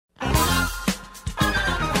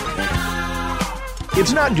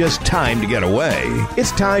It's not just time to get away. It's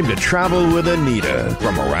time to travel with Anita.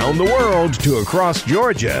 From around the world to across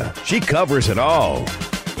Georgia, she covers it all.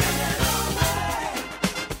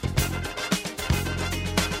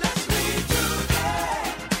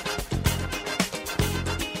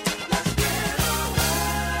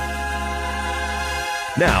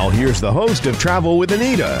 Now, here's the host of Travel with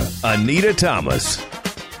Anita, Anita Thomas.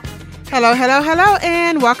 Hello, hello, hello,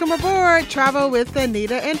 and welcome aboard Travel with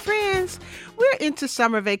Anita and Friends. We're into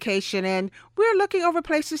summer vacation, and we're looking over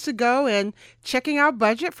places to go and checking our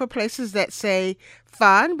budget for places that say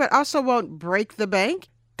fun, but also won't break the bank.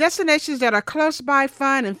 Destinations that are close by,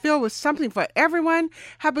 fun, and filled with something for everyone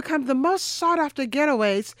have become the most sought-after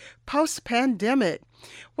getaways post-pandemic.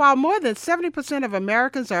 While more than 70% of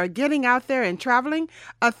Americans are getting out there and traveling,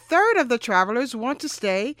 a third of the travelers want to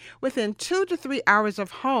stay within 2 to 3 hours of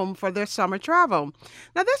home for their summer travel.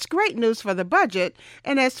 Now, that's great news for the budget,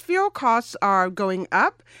 and as fuel costs are going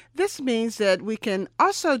up, this means that we can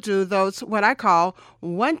also do those what I call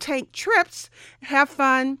one-tank trips, have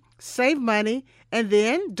fun, save money, and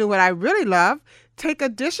then do what I really love, take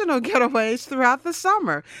additional getaways throughout the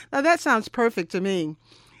summer. Now, that sounds perfect to me.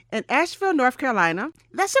 In Asheville, North Carolina,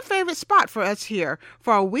 that's a favorite spot for us here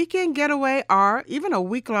for a weekend getaway or even a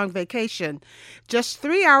week-long vacation. Just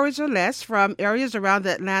 3 hours or less from areas around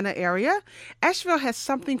the Atlanta area, Asheville has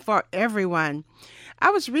something for everyone. I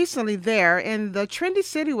was recently there, and the trendy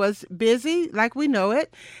city was busy like we know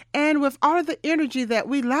it, and with all of the energy that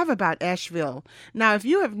we love about Asheville. Now, if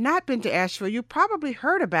you have not been to Asheville, you probably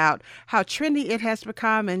heard about how trendy it has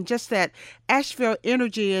become and just that Asheville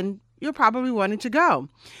energy, and you're probably wanting to go.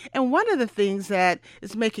 And one of the things that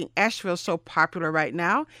is making Asheville so popular right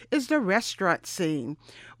now is the restaurant scene.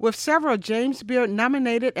 With several James Beard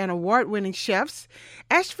nominated and award-winning chefs,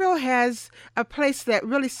 Asheville has a place that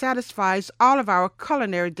really satisfies all of our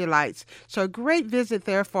culinary delights. So a great visit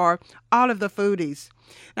there for all of the foodies.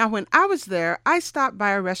 Now, when I was there, I stopped by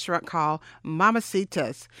a restaurant called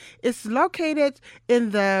Mamacita's. It's located in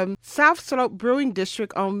the South Slope Brewing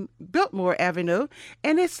District on Biltmore Avenue,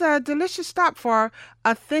 and it's a delicious stop for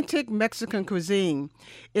authentic Mexican cuisine.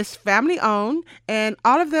 It's family-owned, and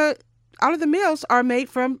all of the meals are made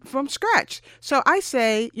from scratch. So I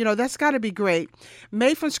say, that's got to be great.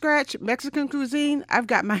 Made from scratch Mexican cuisine, I've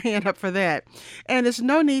got my hand up for that. And there's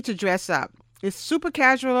no need to dress up. It's super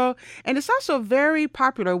casual, and it's also very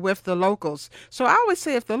popular with the locals. So I always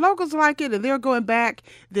say if the locals like it and they're going back,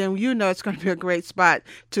 then it's going to be a great spot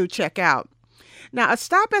to check out. Now, a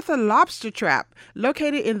stop at the Lobster Trap,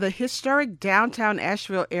 located in the historic downtown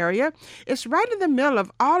Asheville area, is right in the middle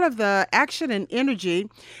of all of the action and energy,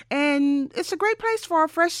 and it's a great place for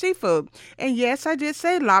fresh seafood. And yes, I did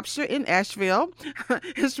say lobster in Asheville.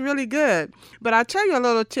 It's really good. But I'll tell you a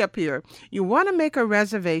little tip here. You want to make a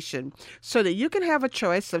reservation so that you can have a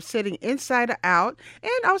choice of sitting inside or out,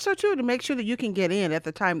 and also, too, to make sure that you can get in at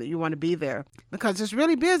the time that you want to be there, because it's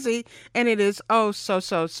really busy, and it is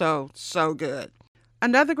so good.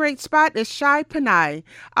 Another great spot is Shai Panai,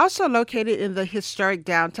 also located in the historic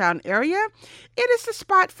downtown area. It is the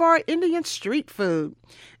spot for Indian street food.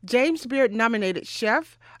 James Beard nominated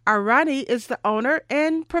chef Arani is the owner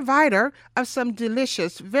and provider of some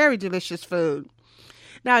delicious, very delicious food.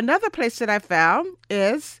 Now, another place that I found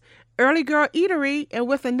is Early Girl Eatery, and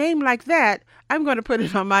with a name like that, I'm going to put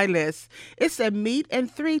it on my list. It's a meat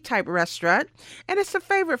and three type restaurant, and it's a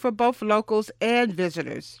favorite for both locals and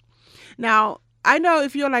visitors. Now, I know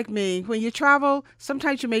if you're like me, when you travel,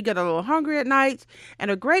 sometimes you may get a little hungry at night, and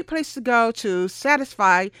a great place to go to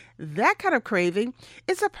satisfy that kind of craving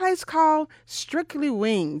is a place called Strictly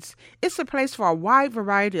Wings. It's a place for a wide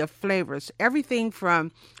variety of flavors, everything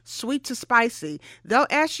from sweet to spicy. They'll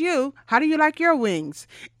ask you, how do you like your wings?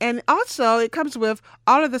 And also, it comes with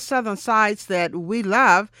all of the southern sides that we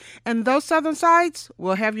love, and those southern sides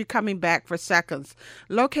will have you coming back for seconds.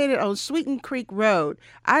 Located on Sweeten Creek Road.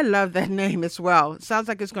 I love that name as well. It sounds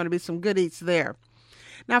like it's going to be some good eats there.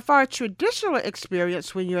 Now, for a traditional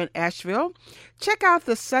experience when you're in Asheville, check out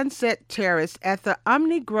the Sunset Terrace at the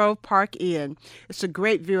Omni Grove Park Inn. It's a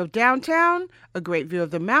great view of downtown, a great view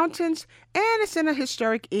of the mountains, and it's in a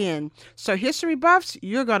historic inn. So history buffs,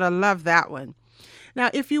 you're going to love that one.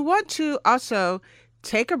 Now, if you want to also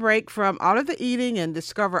take a break from all of the eating and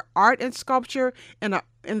discover art and sculpture in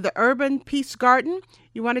the Urban Peace Garden,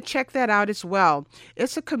 you want to check that out as well.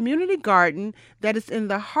 It's a community garden that is in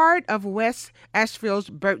the heart of West Asheville's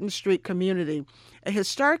Burton Street community, a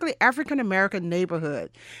historically African-American neighborhood.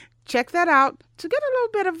 Check that out to get a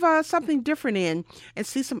little bit of something different in and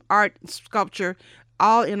see some art and sculpture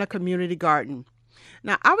all in a community garden.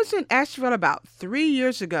 Now, I was in Asheville about 3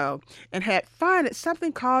 years ago and had fun at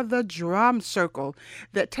something called the Drum Circle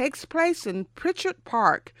that takes place in Pritchard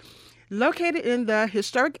Park, located in the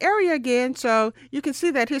historic area again. So you can see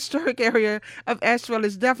that historic area of Asheville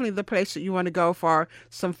is definitely the place that you want to go for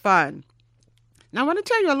some fun. Now, I want to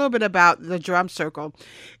tell you a little bit about the Drum Circle.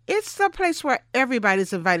 It's a place where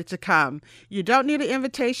everybody's invited to come. You don't need an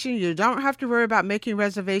invitation. You don't have to worry about making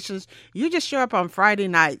reservations. You just show up on Friday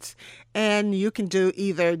nights, and you can do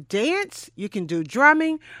either dance, you can do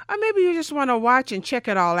drumming, or maybe you just want to watch and check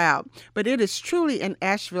it all out. But it is truly an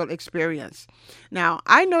Asheville experience. Now,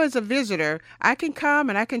 I know as a visitor, I can come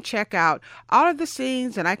and I can check out all of the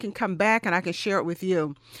scenes, and I can come back and I can share it with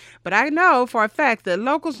you. But I know for a fact that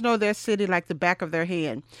locals know their city like the back of their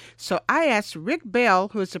hand. So I asked Rick Bell,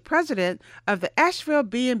 who is the president of the Asheville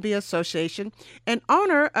B&B Association and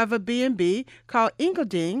owner of a B&B called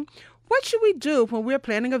Ingleding, what should we do when we're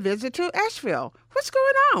planning a visit to Asheville? What's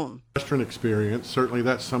going on? Restaurant experience, certainly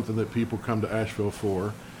that's something that people come to Asheville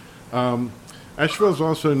for. Asheville is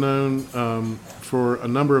also known for a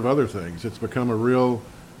number of other things. It's become a real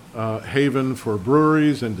haven for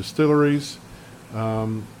breweries and distilleries.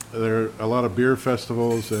 There are a lot of beer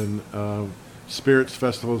festivals and spirits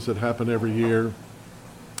festivals that happen every year.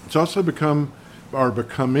 It's also becoming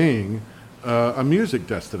a music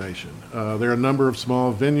destination. There are a number of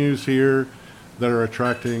small venues here that are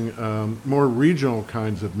attracting more regional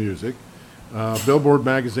kinds of music. Billboard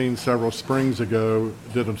magazine several springs ago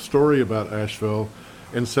did a story about Asheville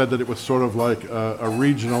and said that it was sort of like a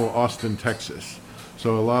regional Austin, Texas.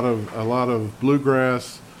 So a lot of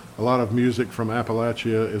bluegrass, a lot of music from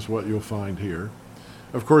Appalachia is what you'll find here.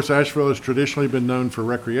 Of course, Asheville has traditionally been known for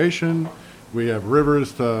recreation. We have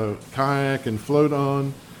rivers to kayak and float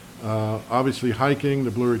on. Obviously hiking,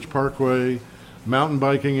 the Blue Ridge Parkway. Mountain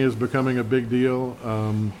biking is becoming a big deal.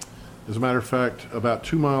 As a matter of fact, about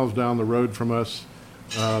 2 miles down the road from us,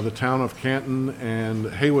 the town of Canton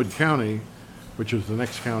and Haywood County, which is the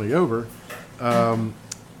next county over,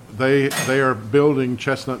 they are building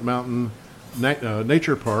Chestnut Mountain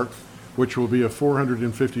Nature Park, which will be a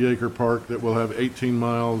 450-acre park that will have 18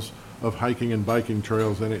 miles of hiking and biking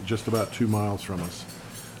trails in it, just about 2 miles from us.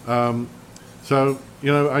 So,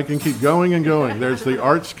 I can keep going and going. There's the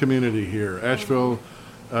arts community here. Asheville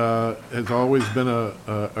has always been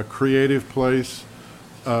a creative place.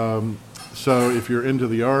 So if you're into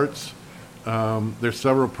the arts, there's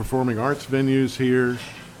several performing arts venues here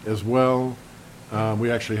as well.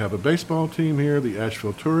 We actually have a baseball team here, the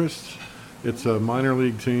Asheville Tourists. It's a minor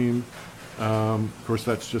league team. Of course,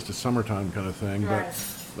 that's just a summertime kind of thing. Right.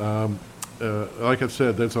 But like I've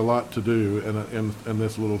said, there's a lot to do in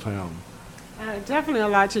this little town. Definitely a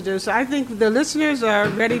lot to do. So I think the listeners are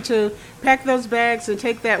ready to pack those bags and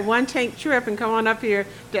take that one-tank trip and come on up here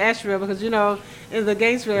to Asheville because, in the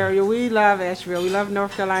Gainesville area, we love Asheville. We love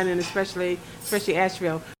North Carolina and especially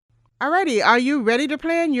Asheville. Alrighty, are you ready to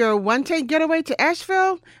plan your one-tank getaway to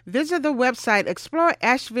Asheville? Visit the website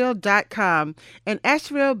exploreasheville.com and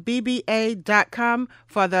ashevillebba.com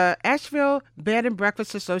for the Asheville Bed and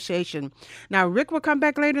Breakfast Association. Now, Rick will come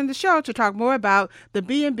back later in the show to talk more about the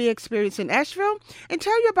B&B experience in Asheville and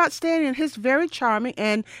tell you about staying in his very charming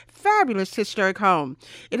and fabulous historic home.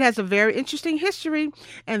 It has a very interesting history,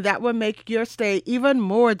 and that will make your stay even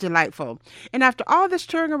more delightful. And after all this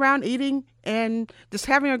touring around, eating, and just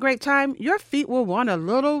having a great time, your feet will want a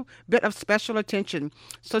little bit of special attention.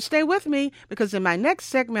 So stay with me because in my next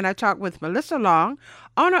segment, I talk with Melissa Long,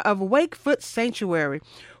 owner of Wakefoot Sanctuary,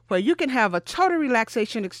 where you can have a total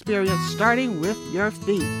relaxation experience starting with your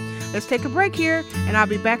feet. Let's take a break here, and I'll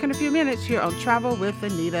be back in a few minutes here on Travel with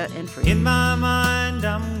Anita and Friends. In my mind,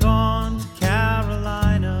 I'm gone to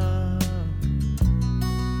Carolina.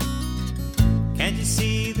 Can't you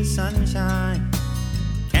see the sunshine?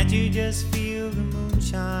 Can't you just feel the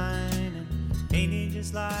moonshine? And ain't it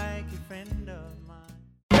just like a friend of mine?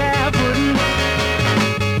 Barefootin',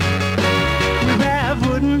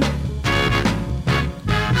 barefootin'.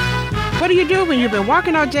 What do you do when you've been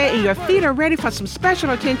walking all day and your feet are ready for some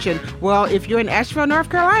special attention? Well, if you're in Asheville, North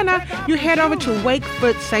Carolina, you head over to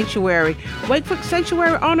Wakefoot Sanctuary. Wakefoot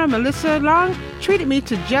Sanctuary owner Melissa Long treated me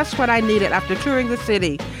to just what I needed after touring the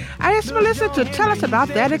city. I asked Melissa to tell us about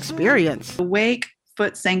that experience.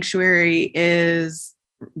 Wakefoot Sanctuary is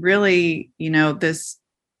really, this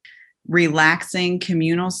relaxing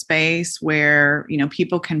communal space where,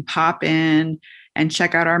 people can pop in and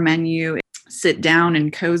check out our menu, sit down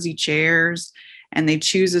in cozy chairs and they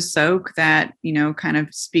choose a soak that, kind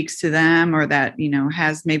of speaks to them, or that,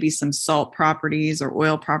 has maybe some salt properties or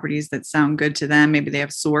oil properties that sound good to them. Maybe they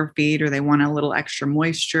have sore feet or they want a little extra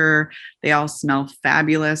moisture. They all smell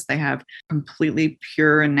fabulous. They have completely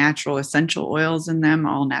pure and natural essential oils in them,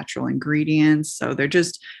 all natural ingredients. So they're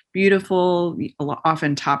just beautiful,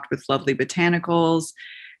 often topped with lovely botanicals.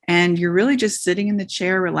 And you're really just sitting in the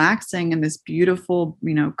chair, relaxing, and this beautiful,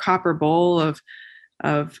 copper bowl of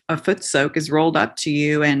a foot soak is rolled up to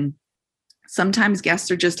you. And sometimes guests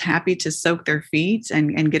are just happy to soak their feet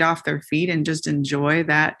and get off their feet and just enjoy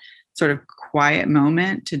that sort of quiet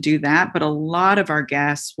moment to do that. But a lot of our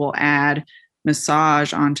guests will add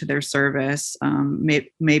massage onto their service.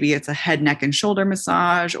 Maybe it's a head, neck, and shoulder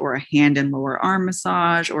massage, or a hand and lower arm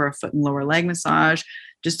massage, or a foot and lower leg massage,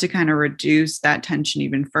 just to kind of reduce that tension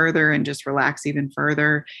even further and just relax even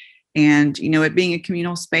further. And, it being a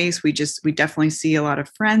communal space, we definitely see a lot of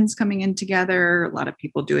friends coming in together. A lot of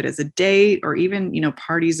people do it as a date, or even,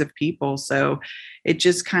 parties of people. So it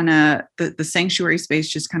just kind of, the sanctuary space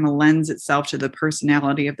just kind of lends itself to the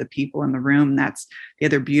personality of the people in the room. That's the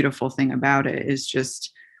other beautiful thing about it, is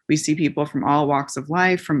just, we see people from all walks of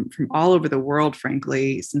life, from all over the world,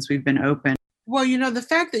 frankly, since we've been open. Well, the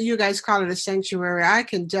fact that you guys call it a sanctuary, I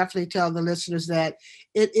can definitely tell the listeners that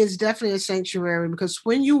it is definitely a sanctuary, because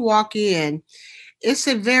when you walk in, it's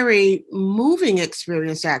a very moving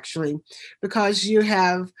experience, actually, because you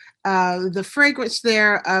have the fragrance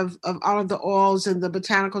there of all of the oils and the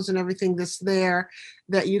botanicals and everything that's there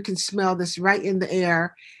that you can smell, that's right in the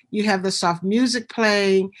air. You have the soft music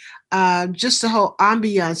playing, just the whole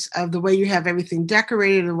ambiance of the way you have everything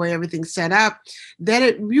decorated, the way everything's set up,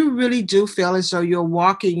 that you really do feel as though you're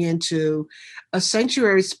walking into a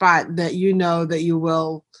sanctuary spot that that you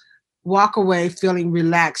will walk away feeling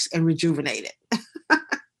relaxed and rejuvenated.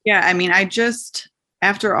 Yeah, I mean,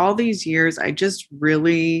 after all these years, I just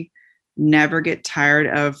really never get tired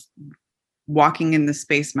of walking in the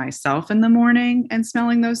space myself in the morning and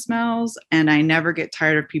smelling those smells. And I never get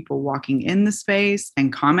tired of people walking in the space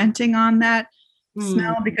and commenting on that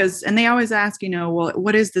smell, because, and they always ask, well,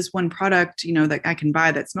 what is this one product, that I can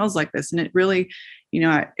buy that smells like this? And it really,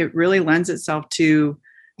 it really lends itself to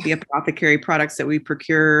the apothecary products that we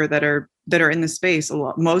procure that are in the space.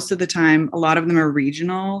 Most of the time, a lot of them are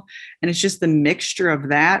regional, and it's just the mixture of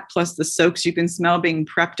that plus the soaks you can smell being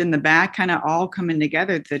prepped in the back, kind of all coming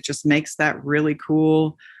together, that just makes that really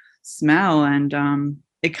cool smell. And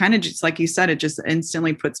it kind of just, like you said, it just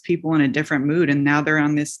instantly puts people in a different mood. And now they're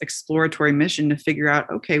on this exploratory mission to figure out,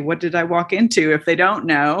 okay, what did I walk into, if they don't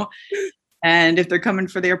know? And if they're coming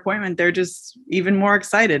for their appointment, they're just even more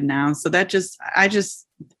excited now. So that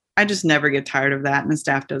I just never get tired of that, and the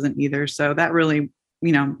staff doesn't either. So that really,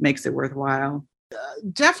 makes it worthwhile.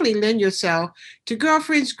 Definitely lend yourself to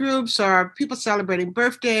girlfriends groups, or people celebrating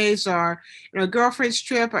birthdays, or girlfriend's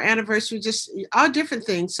trip or anniversary, just all different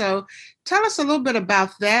things. So tell us a little bit about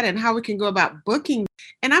that and how we can go about booking.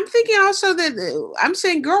 And I'm thinking also that I'm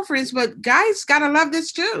saying girlfriends, but guys gotta love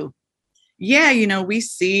this too. Yeah, we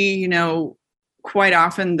see, quite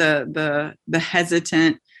often the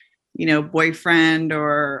hesitant, boyfriend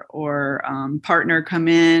or partner come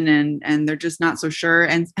in, and they're just not so sure.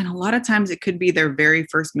 And a lot of times it could be their very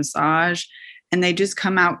first massage, and they just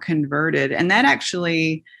come out converted. And that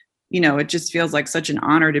actually, it just feels like such an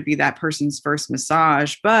honor to be that person's first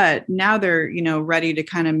massage. But now they're, ready to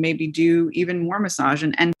kind of maybe do even more massage.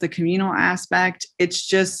 And the communal aspect,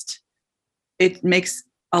 it makes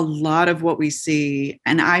a lot of what we see.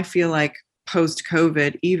 And I feel like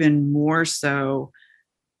post-COVID, even more so,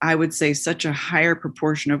 I would say such a higher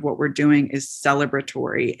proportion of what we're doing is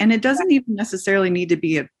celebratory. And it doesn't even necessarily need to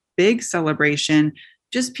be a big celebration,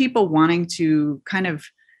 just people wanting to kind of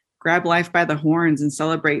grab life by the horns and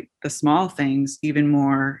celebrate the small things even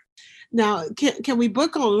more. Now, can we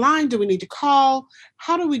book online? Do we need to call?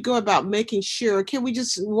 How do we go about making sure? Can we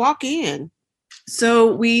just walk in?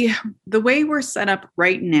 So the way we're set up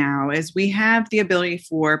right now is we have the ability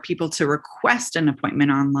for people to request an appointment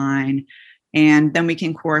online, and then we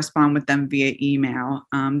can correspond with them via email.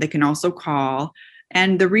 They can also call.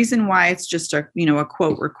 And the reason why it's just a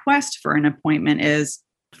quote request for an appointment is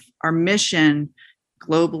our mission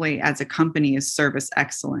globally as a company is service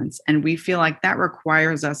excellence. And we feel like that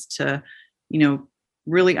requires us to,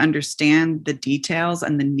 really understand the details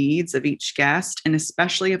and the needs of each guest. And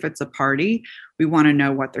especially if it's a party, we want to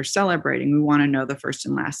know what they're celebrating. We want to know the first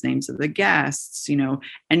and last names of the guests,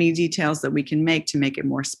 any details that we can make to make it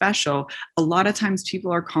more special. A lot of times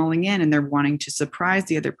people are calling in and they're wanting to surprise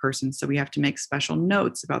the other person. So we have to make special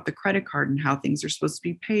notes about the credit card and how things are supposed to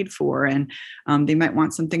be paid for. And they might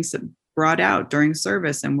want something brought out during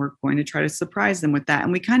service, and we're going to try to surprise them with that.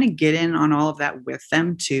 And we kind of get in on all of that with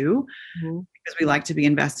them too, because we like to be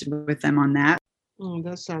invested with them on that. Oh,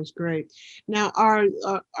 that sounds great. Now, are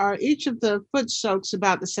each of the foot soaks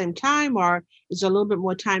about the same time, or is there a little bit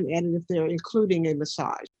more time added if they're including a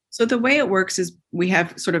massage? So the way it works is we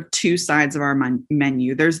have sort of two sides of our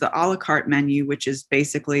menu. There's the a la carte menu, which is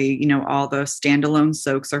basically, you know, all the standalone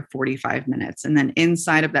soaks are 45 minutes. And then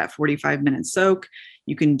inside of that 45-minute soak,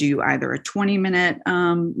 you can do either a 20-minute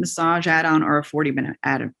massage add-on or a 40-minute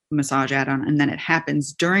massage add-on. And then it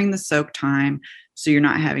happens during the soak time, so you're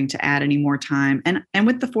not having to add any more time. And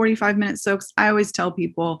with the 45-minute soaks, I always tell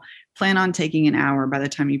people, plan on taking an hour by the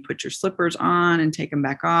time you put your slippers on and take them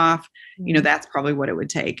back off. You know, that's probably what it would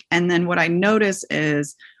take. And then what I notice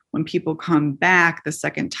is when people come back the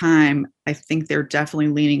second time, I think they're definitely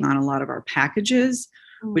leaning on a lot of our packages,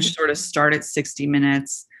 which sort of start at 60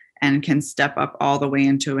 minutes and can step up all the way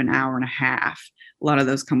into an hour and a half. A lot of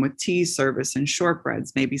those come with tea service and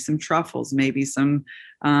shortbreads, maybe some truffles, maybe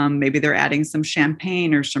maybe they're adding some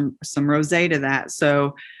champagne or some rosé to that.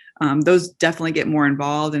 So those definitely get more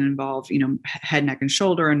involved and involve, you know, head, neck, and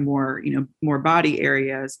shoulder and more, you know, more body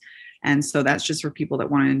areas. And so that's just for people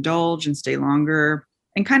that want to indulge and stay longer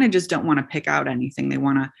and kind of just don't want to pick out anything. They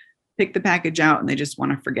want to pick the package out and they just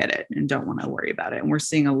want to forget it and don't want to worry about it. And we're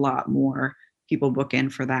seeing a lot more people book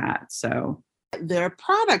in for that. So there are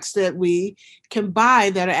products that we can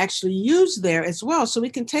buy that are actually used there as well. So we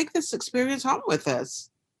can take this experience home with us.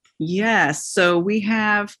 Yes. So we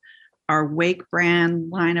have our Wake brand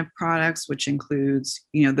line of products, which includes,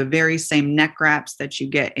 you know, the very same neck wraps that you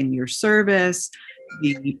get in your service,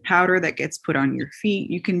 the powder that gets put on your feet,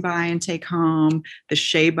 you can buy and take home, the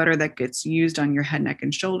shea butter that gets used on your head, neck,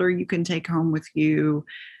 and shoulder, you can take home with you.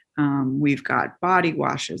 We've got body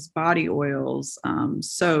washes, body oils,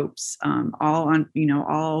 soaps,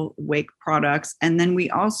 all Wake products. And then we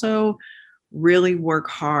also really work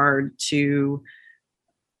hard to,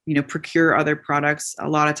 you know, procure other products, a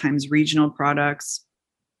lot of times regional products.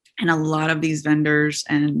 And a lot of these vendors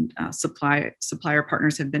and supplier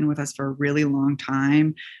partners have been with us for a really long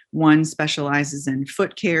time. One specializes in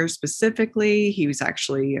foot care specifically. He was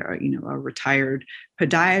actually, a retired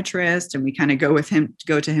podiatrist, and we kind of go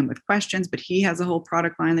to him with questions. But he has a whole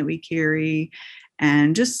product line that we carry,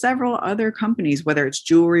 and just several other companies. Whether it's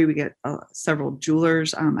jewelry, we get several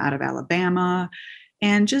jewelers out of Alabama.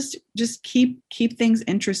 And just keep things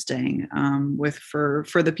interesting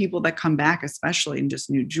for the people that come back, especially, and just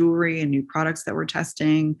new jewelry and new products that we're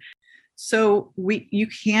testing. So you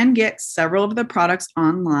can get several of the products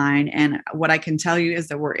online. And what I can tell you is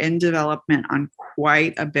that we're in development on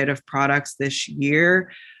quite a bit of products this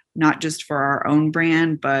year, not just for our own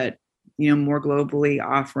brand, but, you know, more globally,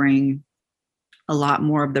 offering a lot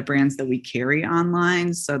more of the brands that we carry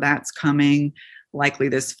online. So that's coming likely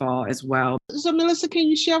this fall as well. So Melissa, can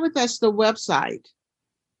you share with us the website?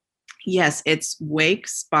 Yes, it's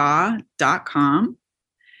wakespa.com.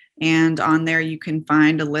 And on there you can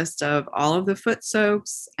find a list of all of the foot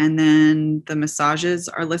soaks, and then the massages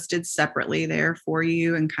are listed separately there for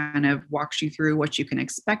you and kind of walks you through what you can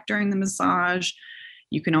expect during the massage.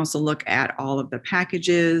 You can also look at all of the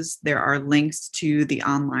packages. There are links to the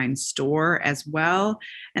online store as well.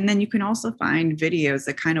 And then you can also find videos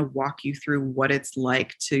that kind of walk you through what it's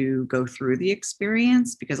like to go through the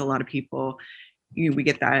experience, because a lot of people, we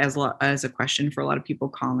get that as a question for a lot of people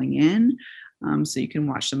calling in. So you can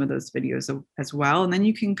watch some of those videos as well. And then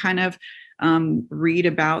you can kind of read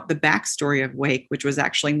about the backstory of Wake, which was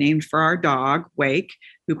actually named for our dog, Wake,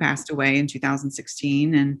 who passed away in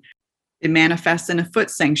 2016. And it manifests in a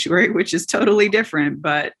foot sanctuary, which is totally different.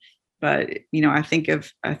 But you know, I think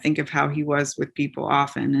of how he was with people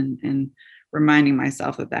often, and reminding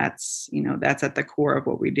myself that that's at the core of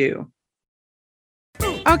what we do.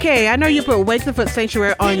 Okay, I know you put Wake the Foot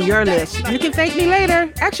Sanctuary on your list. You can thank me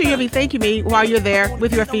later. Actually, you'll be thanking me while you're there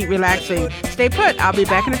with your feet relaxing. Stay put. I'll be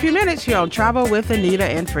back in a few minutes here on Travel with Anita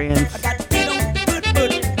and Friends.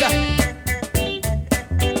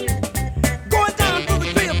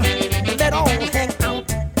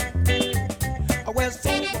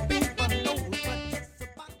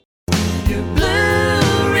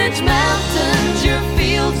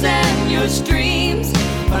 Streams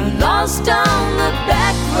are lost on the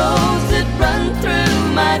back roads that run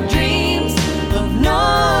through my dreams of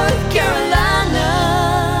North Carolina.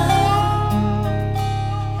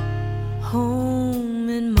 Home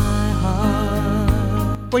in my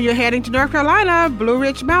heart. When you're heading to North Carolina, Blue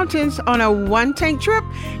Ridge Mountains on a one-tank trip,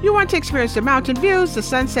 you want to experience the mountain views, the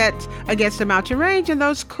sunsets against the mountain range, and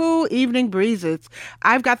those cool evening breezes.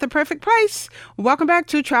 I've got the perfect place. Welcome back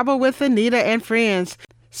to Travel with Anita and Friends.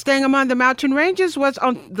 Staying among the mountain ranges was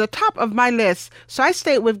on the top of my list, so I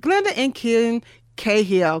stayed with Glenda and Ken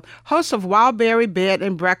Cahill, hosts of Wildberry Bed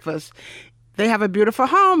and Breakfast. They have a beautiful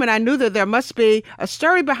home, and I knew that there must be a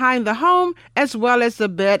story behind the home as well as the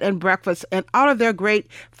bed and breakfast and all of their great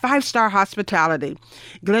 5-star hospitality.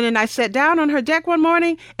 Glenda and I sat down on her deck one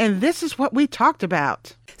morning, and this is what we talked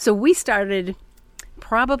about. So we started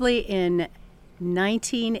probably in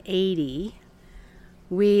 1980.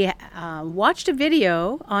 We watched a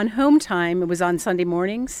video on Home Time. It was on Sunday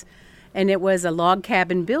mornings, and it was a log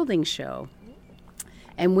cabin building show.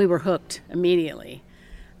 And we were hooked immediately.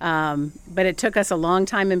 But it took us a long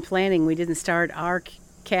time in planning. We didn't start our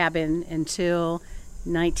cabin until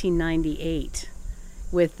 1998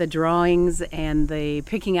 with the drawings and the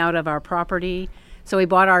picking out of our property. So we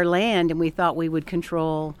bought our land, and we thought we would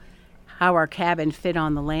control how our cabin fit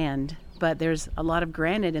on the land. But there's a lot of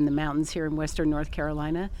granite in the mountains here in western North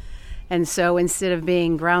Carolina. And so instead of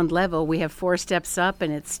being ground level, we have 4 steps up,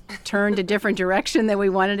 and it's turned a different direction than we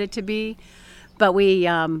wanted it to be. But we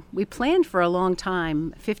planned for a long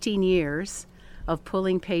time, 15 years, of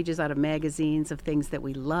pulling pages out of magazines of things that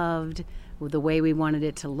we loved, with the way we wanted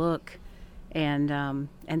it to look. And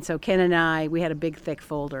so Ken and I, we had a big, thick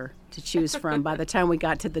folder to choose from by the time we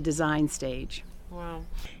got to the design stage. Wow.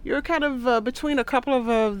 You're kind of between a couple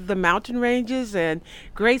of the mountain ranges and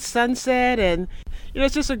great sunset, and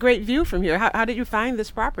it's just a great view from here. How did you find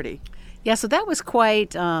this property? Yeah, so that was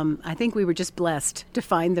quite, I think we were just blessed to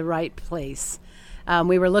find the right place.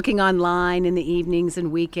 We were looking online in the evenings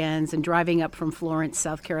and weekends and driving up from Florence,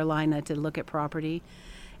 South Carolina to look at property.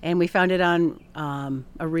 And we found it on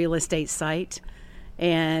a real estate site.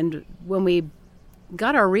 And when we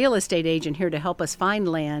got our real estate agent here to help us find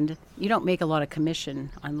land, you don't make a lot of commission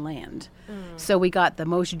on land. So we got the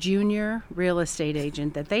most junior real estate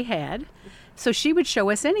agent that they had. So she would show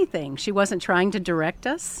us anything. She wasn't trying to direct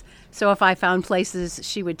us. So if I found places,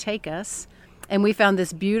 she would take us. And we found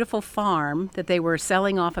this beautiful farm that they were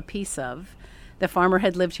selling off a piece of. The farmer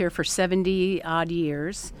had lived here for 70 odd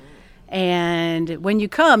years. And when you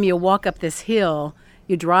come, you'll walk up this hill.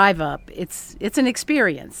 You drive up. It's an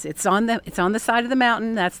experience. It's on the side of the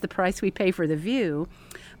mountain. That's the price we pay for the view.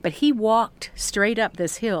 But he walked straight up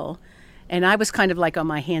this hill, and I was kind of like on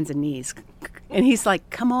my hands and knees. And he's like,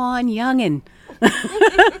 "Come on, youngin."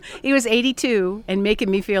 He was 82 and making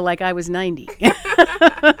me feel like I was 90.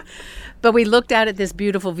 But we looked out at this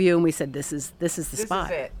beautiful view, and we said, "This is the spot."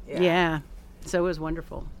 This is it. Yeah. So it was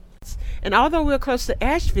wonderful. And although we're close to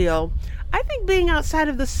Asheville, I think being outside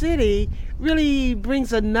of the city really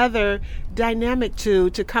brings another dynamic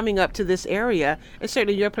to coming up to this area. And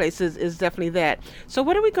certainly your place is definitely that. So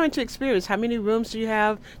what are we going to experience? How many rooms do you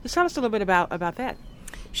have? Just tell us a little bit about that.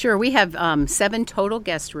 Sure. We have 7 total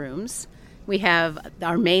guest rooms. We have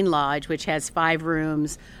our main lodge, which has 5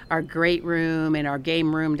 rooms, our great room, and our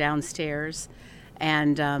game room downstairs.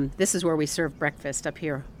 And this is where we serve breakfast up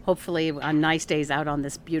here, hopefully on nice days out on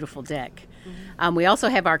this beautiful deck. Mm-hmm. We also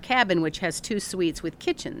have our cabin, which has 2 suites with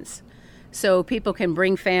kitchens. So people can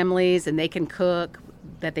bring families and they can cook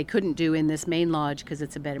that they couldn't do in this main lodge because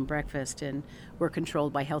it's a bed and breakfast, and we're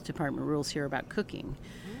controlled by health department rules here about cooking.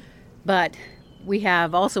 Mm-hmm. But we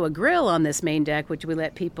have also a grill on this main deck, which we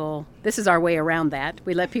let people, this is our way around that.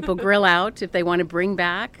 We let people grill out if they want to bring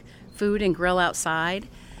back food and grill outside.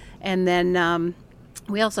 And then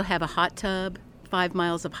we also have a hot tub, 5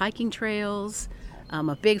 miles of hiking trails,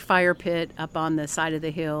 a big fire pit up on the side of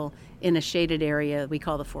the hill in a shaded area we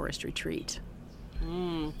call the Forest Retreat.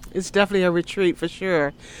 It's definitely a retreat for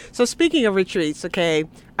sure. So speaking of retreats, okay,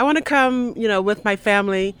 I want to come, with my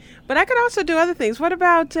family, but I could also do other things. What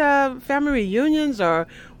about family reunions or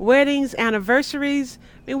weddings, anniversaries?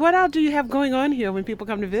 I mean, what else do you have going on here when people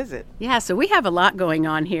come to visit? Yeah, so we have a lot going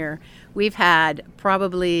on here. We've had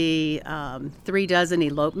probably 3 dozen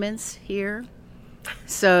elopements here.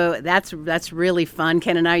 So that's really fun.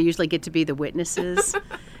 Ken and I usually get to be the witnesses.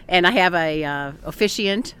 And I have a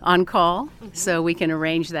officiant on call, so we can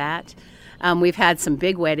arrange that. We've had some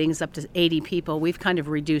big weddings, up to 80 people. We've kind of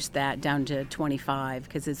reduced that down to 25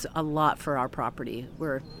 because it's a lot for our property.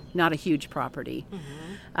 We're not a huge property.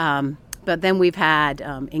 Mm-hmm. But then we've had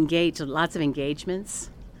lots of engagements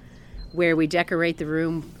where we decorate the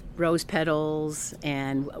room, rose petals,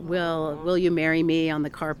 and will you marry me on the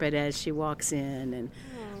carpet as she walks in, and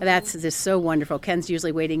that's just so wonderful. Ken's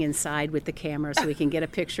usually waiting inside with the camera so we can get a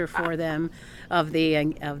picture for them of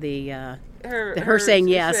her saying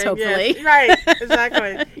yes, hopefully. Yes. Right,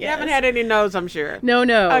 exactly. Yes. You haven't had any no's, I'm sure. No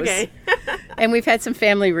no's. Okay. And we've had some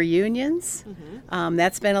family reunions. Mm-hmm.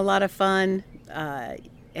 That's been a lot of fun,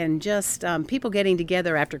 and just people getting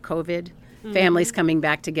together after COVID. families coming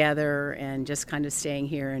back together and just kind of staying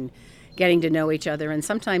here and getting to know each other. And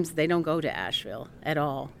sometimes they don't go to Asheville at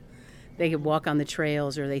all. They could walk on the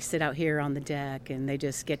trails or they sit out here on the deck and they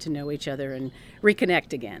just get to know each other and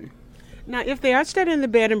reconnect again. Now, if they are staying in the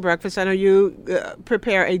bed and breakfast, I know you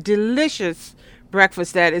prepare a delicious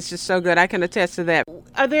breakfast that is just so good. I can attest to that.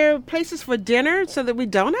 Are there places for dinner so that we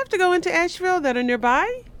don't have to go into Asheville that are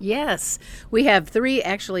nearby? Yes. We have 3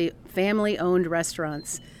 actually family-owned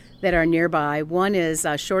restaurants that are nearby. One is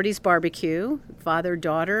Shorty's Barbecue,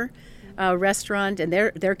 father-daughter restaurant, and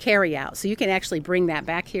they're carry-out. So you can actually bring that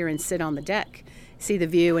back here and sit on the deck, see the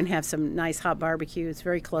view, and have some nice hot barbecue. It's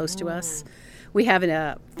very close to us. We have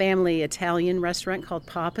a family Italian restaurant called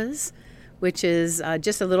Papa's, which is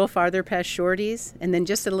just a little farther past Shorty's. And then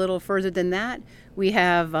just a little further than that, we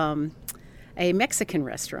have a Mexican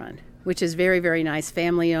restaurant, which is very, very nice,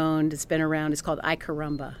 family-owned. It's been around. It's called Ay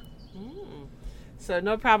Caramba. So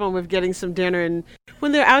no problem with getting some dinner. And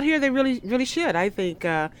when they're out here, they really, really should, I think,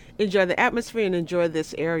 enjoy the atmosphere and enjoy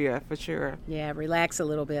this area for sure. Yeah, relax a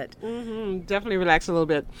little bit. Definitely relax a little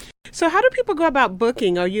bit. So how do people go about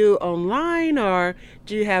booking? Are you online or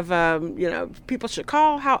do you have, people should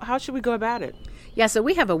call? How should we go about it? Yeah, so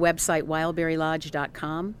we have a website,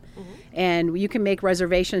 wildberrylodge.com, and you can make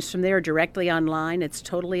reservations from there directly online. It's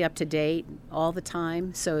totally up to date all the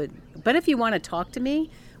time. But if you want to talk to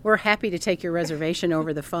me, we're happy to take your reservation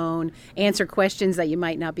over the phone, answer questions that you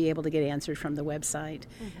might not be able to get answered from the website.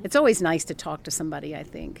 It's always nice to talk to somebody, I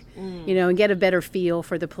think, and get a better feel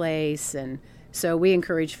for the place. And so we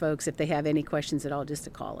encourage folks, if they have any questions at all, just to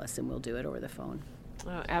call us, and we'll do it over the phone.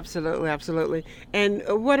 Oh, absolutely, absolutely. And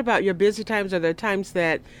what about your busy times? Are there times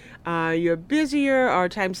that you're busier or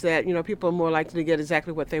times that, people are more likely to get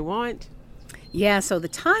exactly what they want? Yeah, so the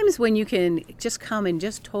times when you can just come and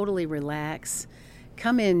just totally relax,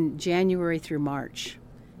 come in January through March,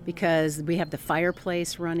 because we have the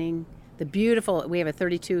fireplace running, we have a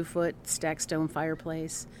 32-foot stacked stone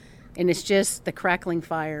fireplace, and it's just the crackling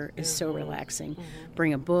fire is so relaxing.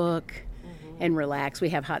 Bring a book and relax. We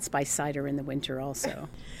have hot spice cider in the winter also.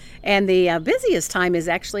 And the busiest time is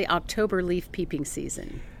actually October leaf peeping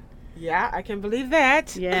season. Yeah, I can believe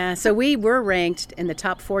that. Yeah, so we were ranked in the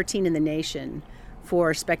top 14 in the nation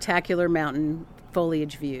for spectacular mountain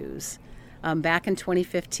foliage views. Back in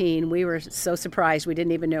 2015, we were so surprised we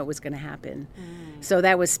didn't even know it was going to happen. So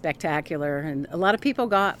that was spectacular, and a lot of people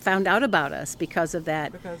found out about us because of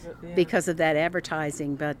that, because of that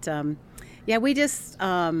advertising. But we just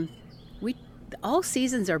all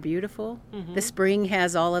seasons are beautiful. The spring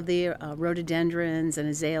has all of the rhododendrons and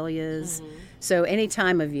azaleas, so any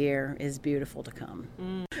time of year is beautiful to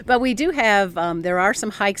come. But we do have there are some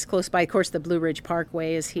hikes close by. Of course, the Blue Ridge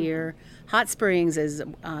Parkway is here. Hot Springs is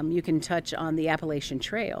you can touch on the Appalachian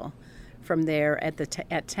Trail from there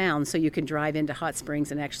at town, so you can drive into Hot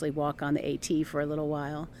Springs and actually walk on the AT for a little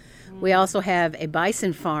while. We also have a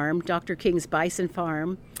bison farm, Dr. King's Bison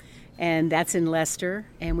Farm, and that's in Leicester.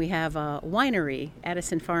 And we have a winery,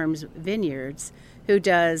 Addison Farms Vineyards, who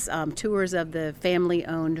does tours of the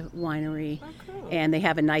family-owned winery. Oh, cool. And they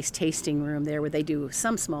have a nice tasting room there where they do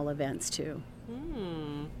some small events too.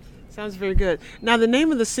 Sounds very good. Now, the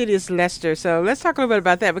name of the city is Leicester, so let's talk a little bit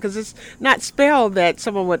about that, because it's not spelled that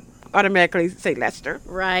someone would automatically say Leicester.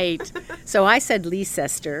 Right. So I said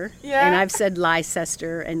Leicester, and I've said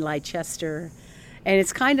Leicester and Leicester, and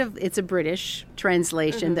it's a British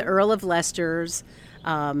translation. The Earl of Leicester's,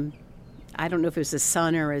 I don't know if it was his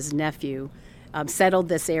son or his nephew, settled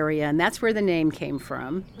this area, and that's where the name came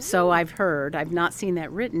from. So I've heard. I've not seen that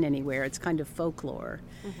written anywhere. It's kind of folklore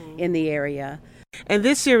in the area. And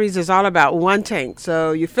this series is all about one tank.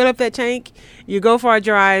 So you fill up that tank, you go for a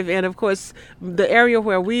drive, and of course, the area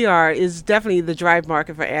where we are is definitely the drive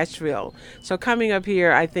market for Asheville. So coming up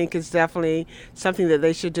here, I think, is definitely something that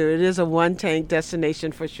they should do. It is a one-tank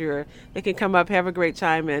destination for sure. They can come up, have a great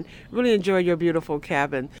time, and really enjoy your beautiful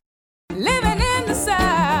cabin. Living in the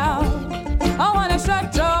South, I want to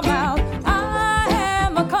shut your mouth. I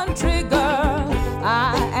am a country girl.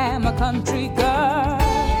 I am a country girl.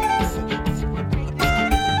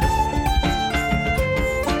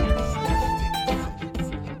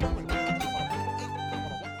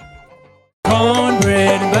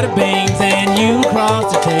 Cornbread and butter beans, and you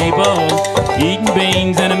cross the table, eating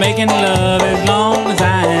beans and making love as long as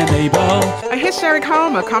I am able. A historic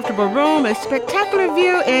home, a comfortable room, a spectacular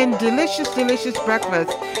view, and delicious, delicious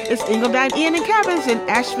breakfast. It's Ingledine Inn and Cabins in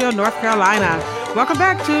Asheville, North Carolina. Welcome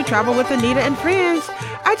back to Travel with Anita and Friends.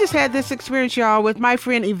 I just had this experience, y'all, with my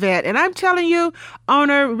friend Yvette, and I'm telling you,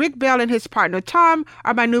 owner Rick Bell and his partner Tom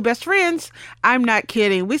are my new best friends. I'm not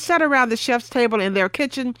kidding. We sat around the chef's table in their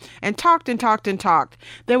kitchen and talked and talked and talked.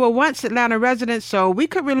 They were once Atlanta residents, so we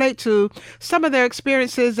could relate to some of their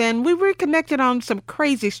experiences, and we reconnected on some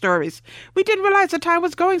crazy stories. We didn't realize the time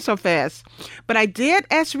was going so fast. But I did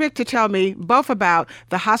ask Rick to tell me both about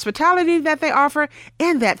the hospitality that they offer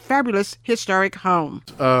and that fabulous historic home.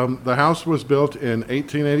 The house was built in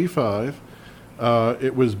 1885.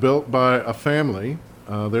 It was built by a family.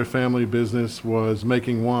 Their family business was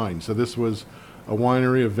making wine. So this was a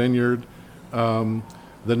winery, a vineyard.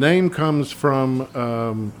 The name comes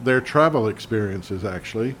from their travel experiences,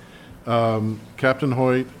 actually. Captain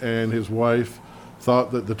Hoyt and his wife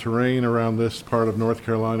thought that the terrain around this part of North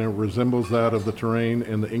Carolina resembles that of the terrain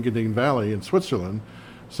in the Engadine Valley in Switzerland.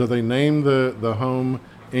 So they named the home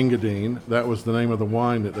Engadine. That was the name of the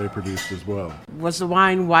wine that they produced as well. Was the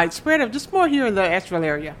wine widespread or just more here in the Asheville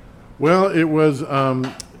area? Well, it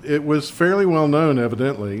was fairly well known,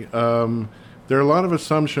 evidently. There are a lot of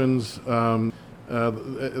assumptions.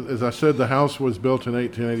 As I said, the house was built in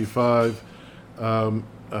 1885.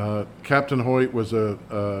 Captain Hoyt was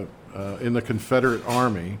in the Confederate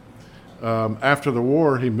Army. After the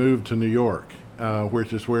war, he moved to New York,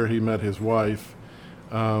 which is where he met his wife.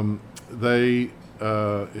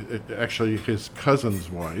 Actually his cousin's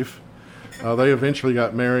wife. They eventually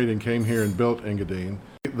got married and came here and built Engadine.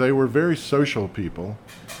 They were very social people,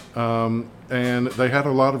 and they had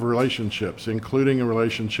a lot of relationships, including a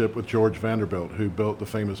relationship with George Vanderbilt, who built the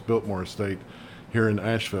famous Biltmore Estate here in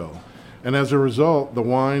Asheville. And as a result, the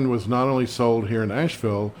wine was not only sold here in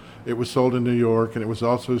Asheville, it was sold in New York, and it was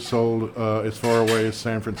also sold as far away as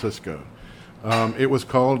San Francisco. It was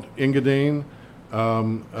called Engadine.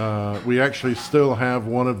 We actually still have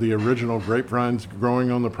one of the original grapevines growing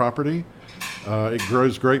on the property. It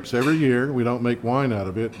grows grapes every year. We don't make wine out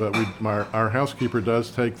of it, but our housekeeper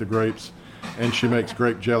does take the grapes, and she makes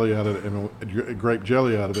grape jelly out of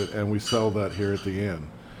it, and we sell that here at the inn.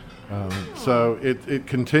 So it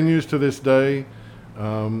continues to this day,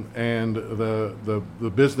 and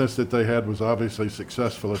the business that they had was obviously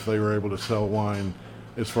successful if they were able to sell wine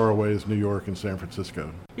as far away as New York and San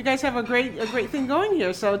Francisco. You guys have a great thing going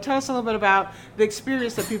here. So tell us a little bit about the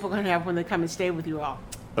experience that people can have when they come and stay with you all.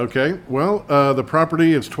 Okay. Well, the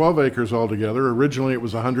property is 12 acres altogether. Originally, it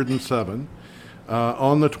was 107.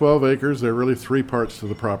 On the 12 acres, there are really three parts to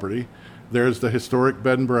the property. There's the historic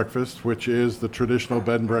bed and breakfast, which is the traditional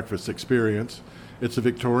bed and breakfast experience. It's a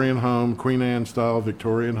Victorian home, Queen Anne style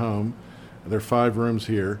Victorian home. There are 5 rooms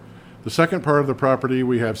here. The second part of the property,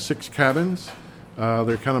 we have 6 cabins.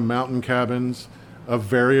 They're kind of mountain cabins of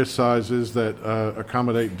various sizes that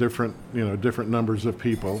accommodate different numbers of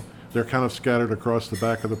people. They're kind of scattered across the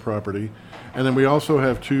back of the property. And then we also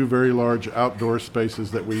have 2 very large outdoor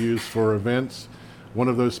spaces that we use for events. One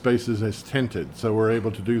of those spaces is tented, so we're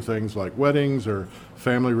able to do things like weddings or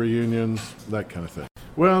family reunions, that kind of thing.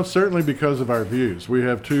 Well, certainly because of our views. We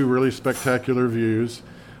have 2 really spectacular views.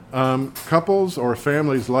 Couples or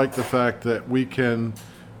families like the fact that we can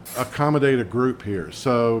accommodate a group here.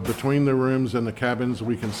 So between the rooms and the cabins,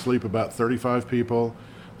 we can sleep about 35 people.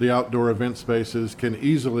 The outdoor event spaces can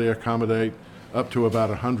easily accommodate up to about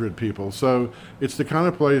 100 people. So it's the kind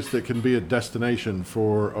of place that can be a destination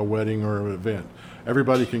for a wedding or an event.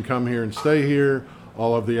 Everybody can come here and stay here.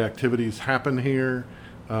 All of the activities happen here.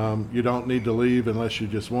 You don't need to leave unless you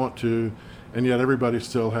just want to, and yet everybody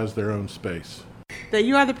still has their own space. That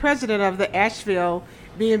you are the president of the Asheville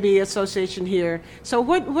B&B Association here. So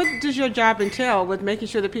what does your job entail with making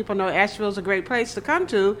sure that people know Asheville is a great place to come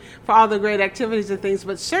to for all the great activities and things,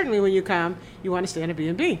 but certainly when you come, you want to stay in a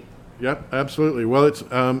B&B? Yep, absolutely. Well, it's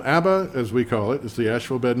ABBA, as we call it. It's the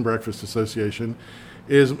Asheville Bed and Breakfast Association.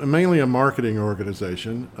 Is mainly a marketing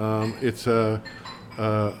organization. It's a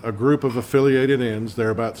group of affiliated inns. There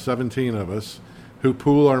are about 17 of us who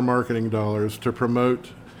pool our marketing dollars to promote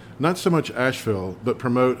not so much Asheville, but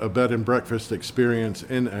promote a bed and breakfast experience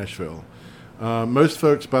in Asheville. Most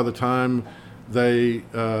folks, by the time they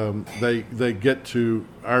get to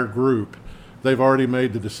our group, they've already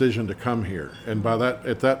made the decision to come here, and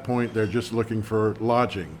at that point, they're just looking for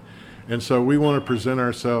lodging. And so we want to present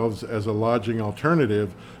ourselves as a lodging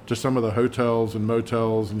alternative to some of the hotels and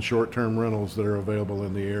motels and short-term rentals that are available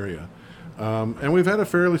in the area. And we've had a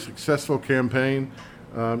fairly successful campaign.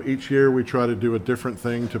 Each year we try to do a different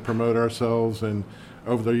thing to promote ourselves, and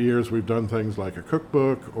over the years we've done things like a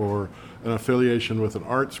cookbook or an affiliation with an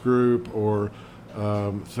arts group or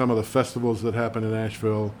some of the festivals that happen in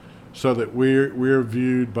Asheville, so that we're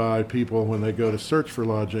viewed by people when they go to search for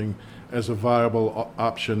lodging as a viable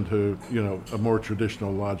option to, a more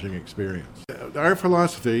traditional lodging experience. Our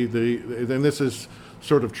philosophy, and this is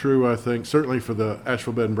sort of true, I think, certainly for the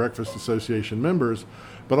Asheville Bed and Breakfast Association members,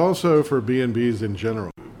 but also for B&Bs in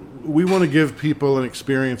general. We want to give people an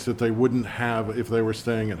experience that they wouldn't have if they were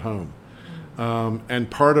staying at home. And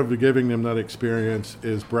part of giving them that experience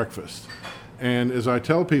is breakfast. And as I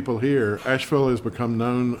tell people here, Asheville has become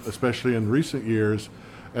known, especially in recent years,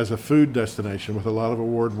 as a food destination with a lot of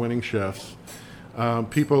award-winning chefs.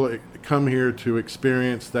 People come here to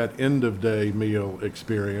experience that end-of-day meal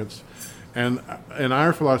experience. And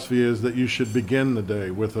our philosophy is that you should begin the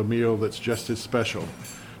day with a meal that's just as special.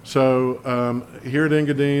 So here at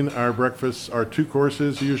Engadine, our breakfasts are 2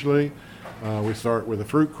 courses usually. We start with a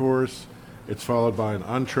fruit course. It's followed by an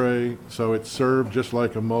entree, so it's served just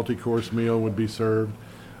like a multi-course meal would be served.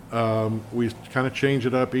 We kind of change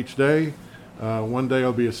it up each day. One day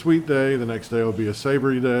will be a sweet day, the next day will be a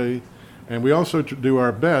savory day. And we also do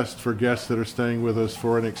our best for guests that are staying with us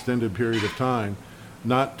for an extended period of time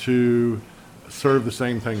not to serve the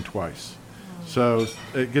same thing twice. So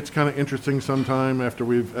it gets kind of interesting sometime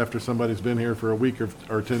after somebody's been here for a week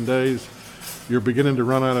or 10 days. You're beginning to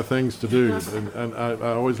run out of things to do. And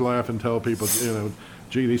I always laugh and tell people,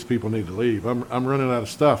 gee, these people need to leave. I'm running out of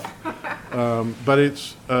stuff. But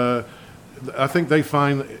it's, I think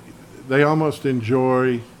they almost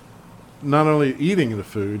enjoy not only eating the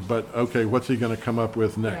food, but, okay, what's he going to come up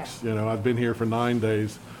with next? Yeah. I've been here for 9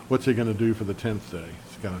 days. What's he going to do for the 10th day?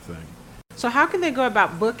 This kind of thing. So how can they go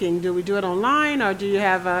about booking? Do we do it online, or do you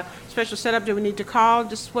have a special setup? Do we need to call?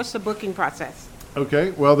 Just what's the booking process?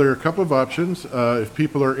 Okay, well, there are a couple of options. If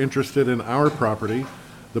people are interested in our property,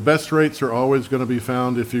 the best rates are always going to be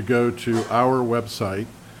found if you go to our website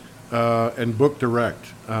and book direct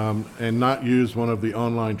and not use one of the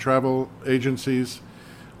online travel agencies.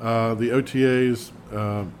 The OTAs,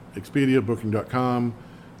 Expedia, Booking.com,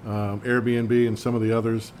 Airbnb, and some of the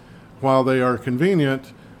others, while they are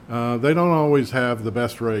convenient, they don't always have the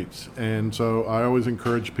best rates. And so I always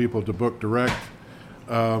encourage people to book direct.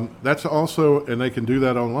 That's also, and they can do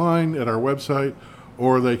that online at our website,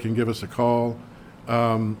 or they can give us a call.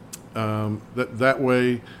 That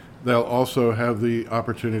way, they'll also have the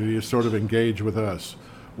opportunity to sort of engage with us.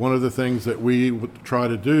 One of the things that we try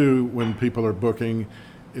to do when people are booking,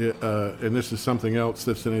 and this is something else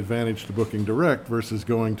that's an advantage to booking direct versus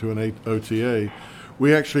going to an OTA,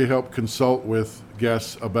 we actually help consult with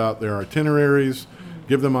guests about their itineraries,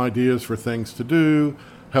 give them ideas for things to do,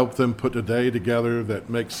 help them put a day together that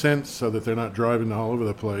makes sense so that they're not driving all over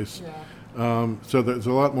the place. Yeah. So there's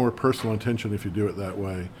a lot more personal attention if you do it that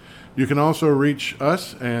way. You can also reach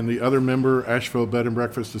us and the other member Asheville Bed and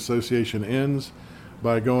Breakfast Association Inns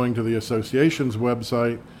by going to the association's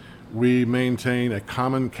website. We maintain a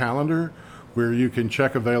common calendar where you can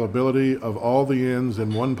check availability of all the inns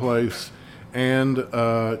in one place, and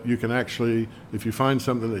you can actually, if you find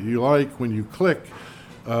something that you like, when you click,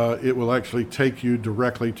 it will actually take you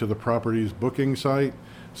directly to the property's booking site,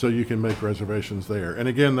 so you can make reservations there. And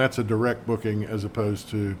again, that's a direct booking as opposed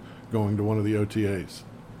to going to one of the OTAs.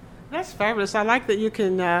 That's fabulous. I like that you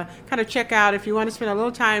can kind of check out if you want to spend a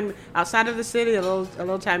little time outside of the city, a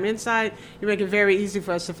little time inside. You make it very easy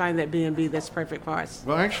for us to find that B&B that's perfect for us.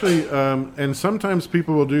 Well, actually, and sometimes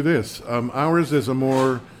people will do this. Ours is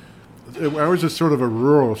sort of a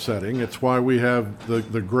rural setting. It's why we have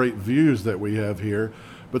the great views that we have here.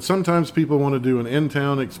 But sometimes people want to do an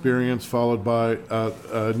in-town experience followed by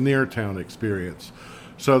a near-town experience.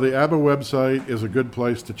 So the ABBA website is a good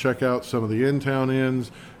place to check out some of the in-town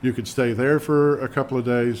inns. You could stay there for a couple of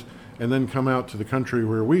days and then come out to the country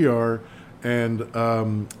where we are and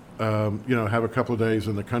have a couple of days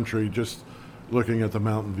in the country just looking at the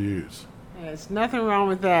mountain views. There's nothing wrong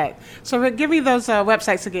with that. So give me those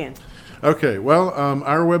websites again. Okay, well,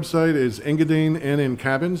 our website is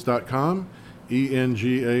engadineinncabins.com,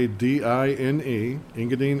 ENGADINE,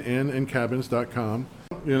 engadineinncabins.com.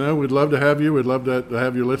 We'd love to have you. We'd love to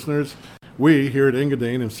have your listeners. We here at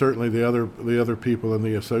Engadine, and certainly the other people in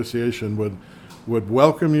the association, would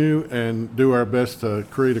welcome you and do our best to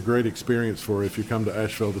create a great experience for you if you come to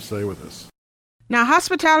Asheville to stay with us. Now,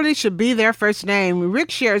 hospitality should be their first name.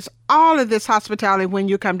 Rick shares all of this hospitality when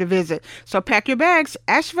you come to visit. So pack your bags.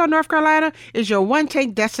 Asheville, North Carolina is your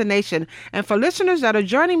one-take destination. And for listeners that are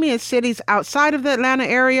joining me in cities outside of the Atlanta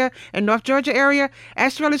area and North Georgia area,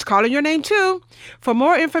 Asheville is calling your name too. For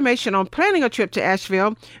more information on planning a trip to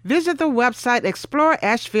Asheville, visit the website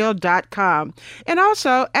exploreasheville.com. And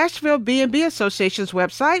also Asheville B&B Association's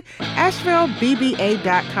website,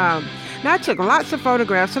 ashevillebba.com. Now, I took lots of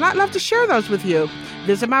photographs, and I'd love to share those with you.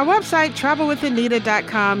 Visit my website,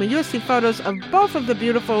 travelwithanita.com, and you'll see photos of both of the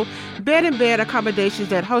beautiful bed-in-bed accommodations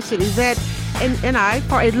that hosted Yvette and I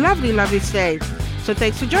for a lovely, lovely stay. So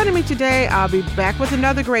thanks for joining me today. I'll be back with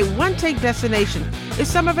another great one-take destination. It's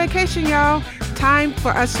summer vacation, y'all. Time for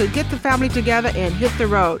us to get the family together and hit the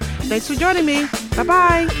road. Thanks for joining me.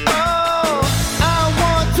 Bye-bye.